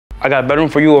I got a bedroom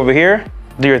for you over here,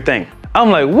 do your thing. I'm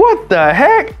like, what the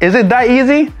heck? Is it that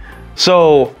easy?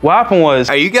 So what happened was...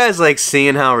 Are you guys like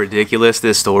seeing how ridiculous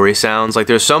this story sounds? Like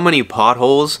there's so many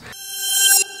potholes.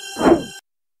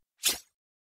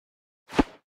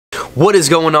 What is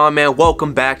going on, man?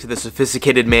 Welcome back to the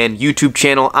Sophisticated Man YouTube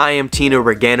channel. I am Tino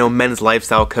Regano, men's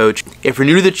lifestyle coach. If you're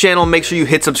new to the channel, make sure you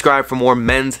hit subscribe for more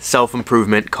men's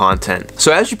self-improvement content.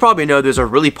 So as you probably know, there's a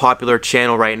really popular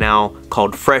channel right now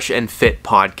called Fresh&Fit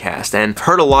podcast, and I've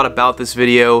heard a lot about this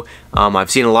video. I've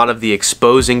seen a lot of the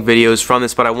exposing videos from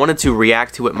this, but I wanted to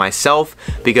react to it myself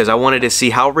because I wanted to see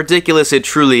how ridiculous it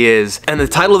truly is. And the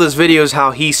title of this video is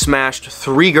how he smashed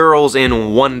 3 girls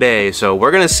in one day. So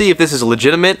we're gonna see if this is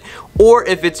legitimate or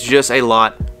if it's just a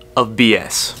lot of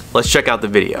BS. Let's check out the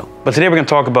video. But today we're gonna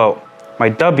talk about my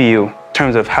W in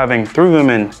terms of having 3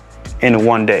 women in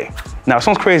one day. Now it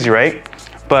sounds crazy, right?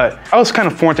 But I was kind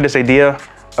of foreign to this idea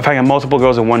of having multiple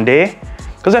girls in one day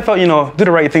because I felt, you know, do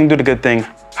the right thing, do the good thing.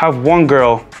 Have one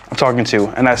girl I'm talking to,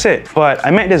 and that's it. But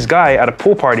I met this guy at a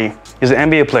pool party. He's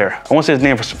an NBA player. I won't say his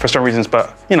name for some reasons,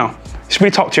 but you know, he's a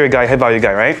pretty top tier guy, head value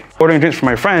guy, right? Ordering drinks for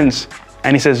my friends,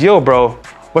 and he says, yo, bro,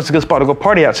 what's a good spot to go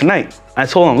party at tonight? And I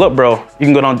told him, look, bro, you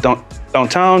can go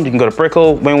downtown, you can go to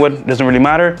Brickell, Wynwood, doesn't really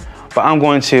matter, but I'm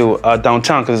going to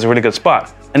downtown because it's a really good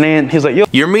spot. And then he's like, yo.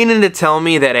 You're meaning to tell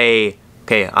me that a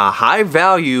high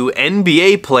value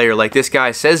NBA player like this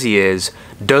guy says he is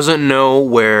doesn't know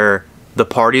where the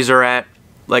parties are at?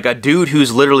 Like a dude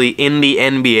who's literally in the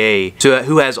NBA, so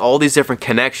who has all these different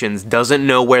connections, doesn't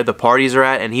know where the parties are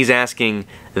at, and he's asking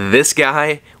this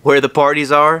guy where the parties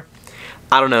are?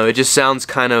 I don't know, it just sounds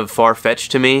kind of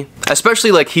far-fetched to me.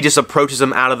 Especially like he just approaches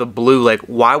him out of the blue. Like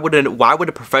why would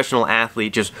a professional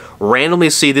athlete just randomly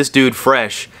see this dude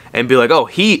Fresh and be like, oh,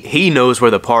 he knows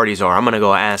where the parties are, I'm gonna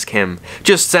go ask him?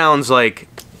 Just sounds like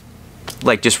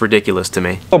just ridiculous to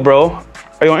me. Oh bro,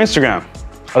 are you on Instagram?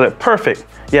 I was like, perfect,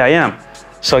 yeah I am.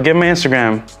 So I give him my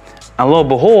Instagram, and lo and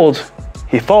behold,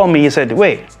 he followed me. He said,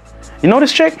 wait, you know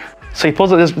this chick? So he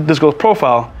pulls up this girl's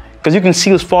profile, because you can see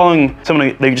who's following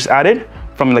someone that you just added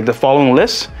from like the following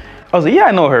list. I was like, yeah,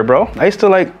 I know her, bro. I used to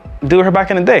like do her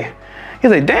back in the day.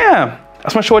 He's like, damn,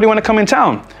 that's my shorty want to come in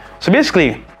town. So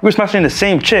basically, we were smashing the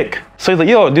same chick. So he's like,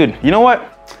 yo, dude, you know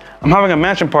what? I'm having a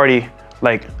mansion party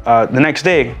like the next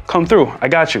day, come through, I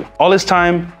got you. All this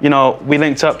time, you know, we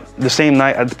linked up the same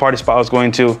night at the party spot I was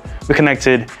going to, we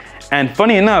connected, and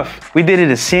funny enough, we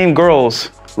dated the same girls,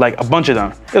 like a bunch of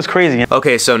them. It was crazy.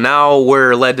 Okay, so now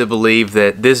we're led to believe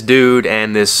that this dude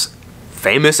and this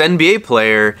famous NBA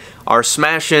player are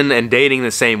smashing and dating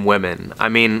the same women. I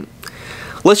mean,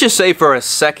 let's just say for a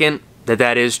second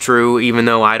that is true, even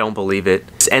though I don't believe it.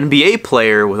 This NBA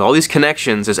player with all these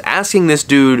connections is asking this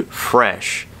dude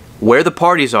Fresh where the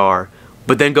parties are,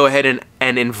 but then go ahead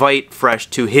and invite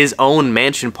Fresh to his own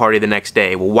mansion party the next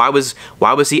day. Well, why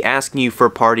was he asking you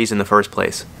for parties in the first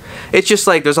place? It's just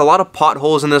like there's a lot of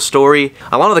potholes in this story.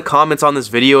 A lot of the comments on this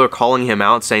video are calling him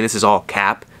out, saying this is all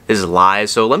cap, this is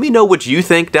lies. So let me know what you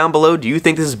think down below. Do you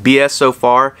think this is BS so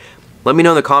far? Let me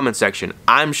know in the comment section.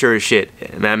 I'm sure as shit,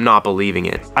 and I'm not believing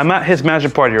it. I'm at his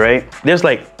mansion party, right? There's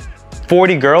like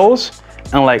 40 girls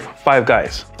and like 5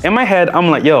 guys. In my head, I'm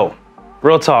like, yo,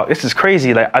 real talk, this is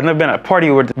crazy. Like, I've never been at a party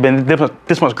where there's been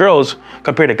this much girls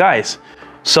compared to guys.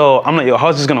 So I'm like, yo,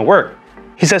 how's this gonna work?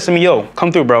 He says to me, yo,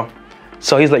 come through, bro.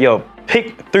 So he's like, yo,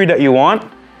 pick 3 that you want,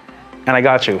 and I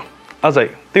got you. I was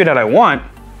like, 3 that I want?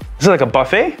 Is it like a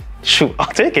buffet? Shoot, I'll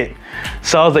take it.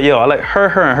 So I was like, yo, I like her,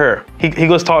 and her. He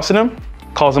goes, talks to them,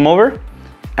 calls them over,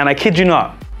 and I kid you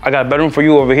not, I got a bedroom for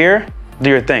you over here, do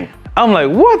your thing. I'm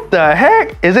like, what the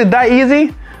heck? Is it that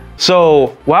easy?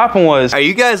 So what happened was... Are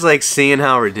you guys like seeing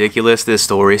how ridiculous this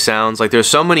story sounds? Like there's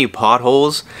so many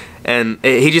potholes, and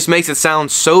he just makes it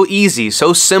sound so easy,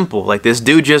 so simple. Like this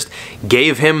dude just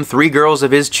gave him 3 girls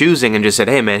of his choosing and just said,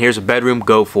 hey man, here's a bedroom,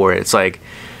 go for it. It's like,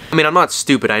 I mean, I'm not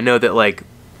stupid. I know that like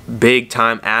big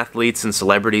time athletes and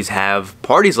celebrities have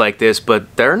parties like this,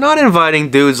 but they're not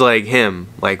inviting dudes like him,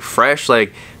 like Fresh.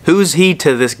 Like who's he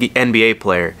to this NBA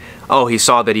player? Oh, he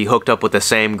saw that he hooked up with the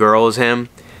same girl as him?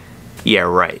 Yeah,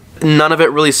 right. None of it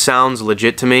really sounds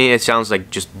legit to me. It sounds like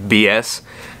just BS.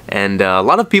 And a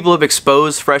lot of people have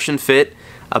exposed Fresh&Fit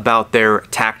about their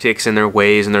tactics and their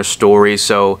ways and their stories.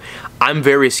 So I'm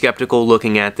very skeptical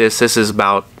looking at this. This is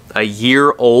about a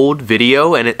year-old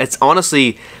video, and it's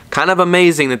honestly kind of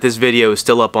amazing that this video is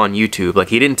still up on YouTube. Like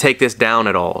he didn't take this down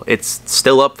at all. It's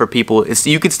still up for people.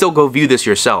 You can still go view this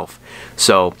yourself.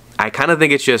 So I kind of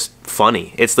think it's just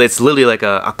funny. It's literally like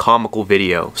a comical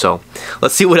video. So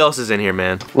let's see what else is in here,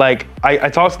 man. Like I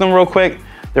talked to them real quick.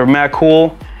 They were mad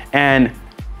cool, and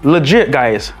legit,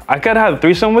 guys. I could have a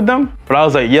threesome with them, but I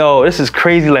was like, yo, this is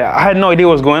crazy. Like, I had no idea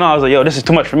what was going on. I was like, yo, this is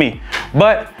too much for me.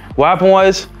 But what happened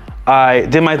was, I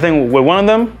did my thing with one of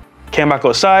them, came back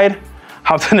outside,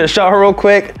 hopped in the shower real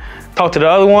quick, talked to the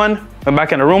other one, went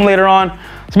back in the room later on.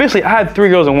 So basically, I had 3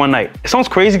 girls in one night. It sounds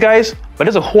crazy, guys, but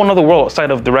there's a whole nother world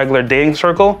outside of the regular dating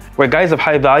circle where guys of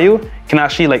high value can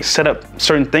actually like set up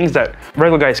certain things that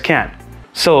regular guys can't.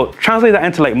 So translate that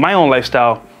into like my own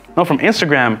lifestyle. Now from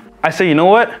Instagram, I say, you know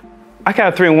what? I can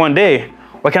have 3 in one day.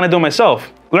 Why can't I do it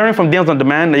myself? Learning from Deals on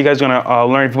Demand that you guys are gonna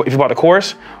learn if you bought the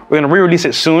course. We're gonna re-release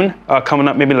it soon, coming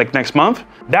up maybe like next month.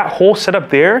 That whole setup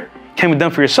there can be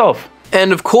done for yourself.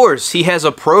 And of course, he has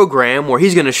a program where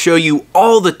he's going to show you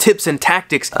all the tips and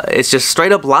tactics. It's just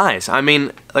straight up lies. I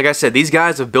mean, like I said, these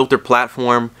guys have built their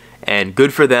platform, and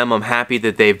good for them. I'm happy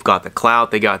that they've got the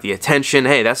clout, they got the attention.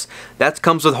 Hey, that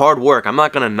comes with hard work. I'm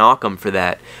not going to knock them for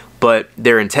that. But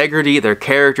their integrity, their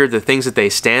character, the things that they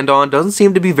stand on doesn't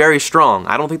seem to be very strong.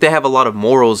 I don't think they have a lot of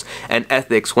morals and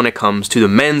ethics when it comes to the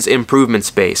men's improvement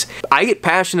space. I get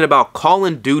passionate about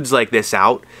calling dudes like this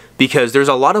out because there's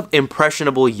a lot of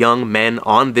impressionable young men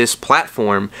on this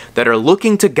platform that are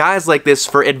looking to guys like this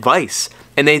for advice.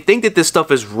 And they think that this stuff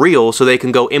is real so they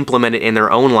can go implement it in their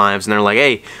own lives. And they're like,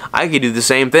 hey, I can do the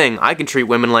same thing. I can treat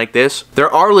women like this. There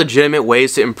are legitimate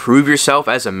ways to improve yourself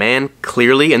as a man,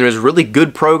 clearly. And there's really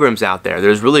good programs out there.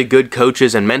 There's really good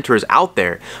coaches and mentors out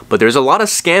there. But there's a lot of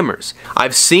scammers.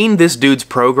 I've seen this dude's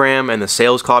program and the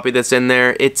sales copy that's in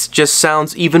there. It just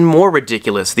sounds even more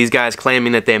ridiculous. These guys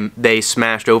claiming that they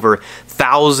smashed over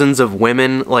thousands of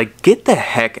women. Like, get the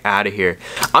heck out of here.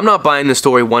 I'm not buying this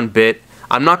story one bit.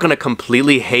 I'm not going to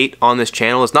completely hate on this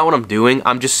channel. It's not what I'm doing.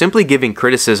 I'm just simply giving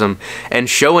criticism and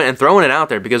showing and throwing it out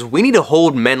there because we need to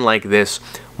hold men like this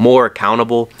more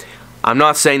accountable. I'm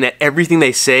not saying that everything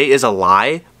they say is a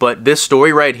lie, but this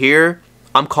story right here,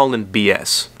 I'm calling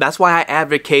BS. That's why I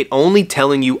advocate only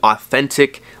telling you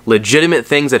authentic, legitimate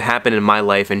things that happen in my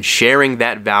life and sharing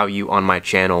that value on my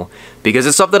channel because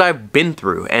it's stuff that I've been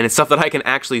through and it's stuff that I can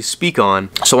actually speak on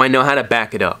so I know how to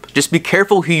back it up. Just be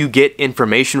careful who you get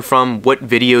information from, what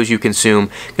videos you consume.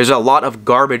 There's a lot of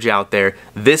garbage out there.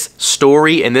 This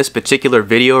story and this particular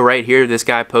video right here this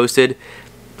guy posted,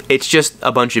 it's just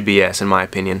a bunch of BS in my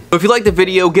opinion. So if you like the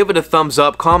video, give it a thumbs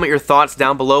up, comment your thoughts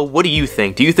down below. What do you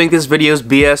think? Do you think this video is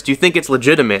BS? Do you think it's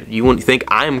legitimate? You wouldn't think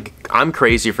I'm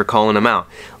crazy for calling them out?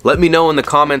 Let me know in the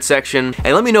comment section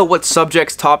and let me know what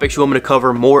subjects, topics you want me to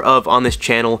cover more of on this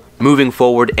channel moving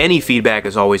forward. Any feedback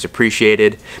is always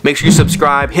appreciated. Make sure you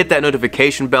subscribe, hit that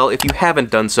notification bell if you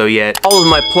haven't done so yet. All of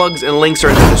my plugs and links are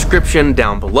in the description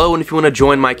down below, and if you want to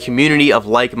join my community of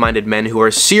like-minded men who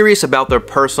are serious about their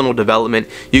personal development,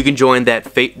 you can join that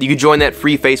free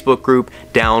Facebook group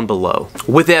down below.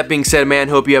 With that being said, man,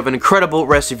 hope you have an incredible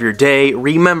rest of your day.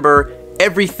 Remember,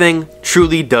 everything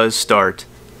truly does start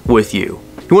with you.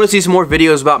 If you want to see some more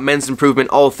videos about men's improvement,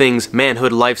 all things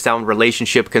manhood, lifestyle, and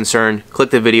relationship concern,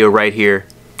 click the video right here,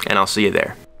 and I'll see you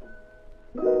there.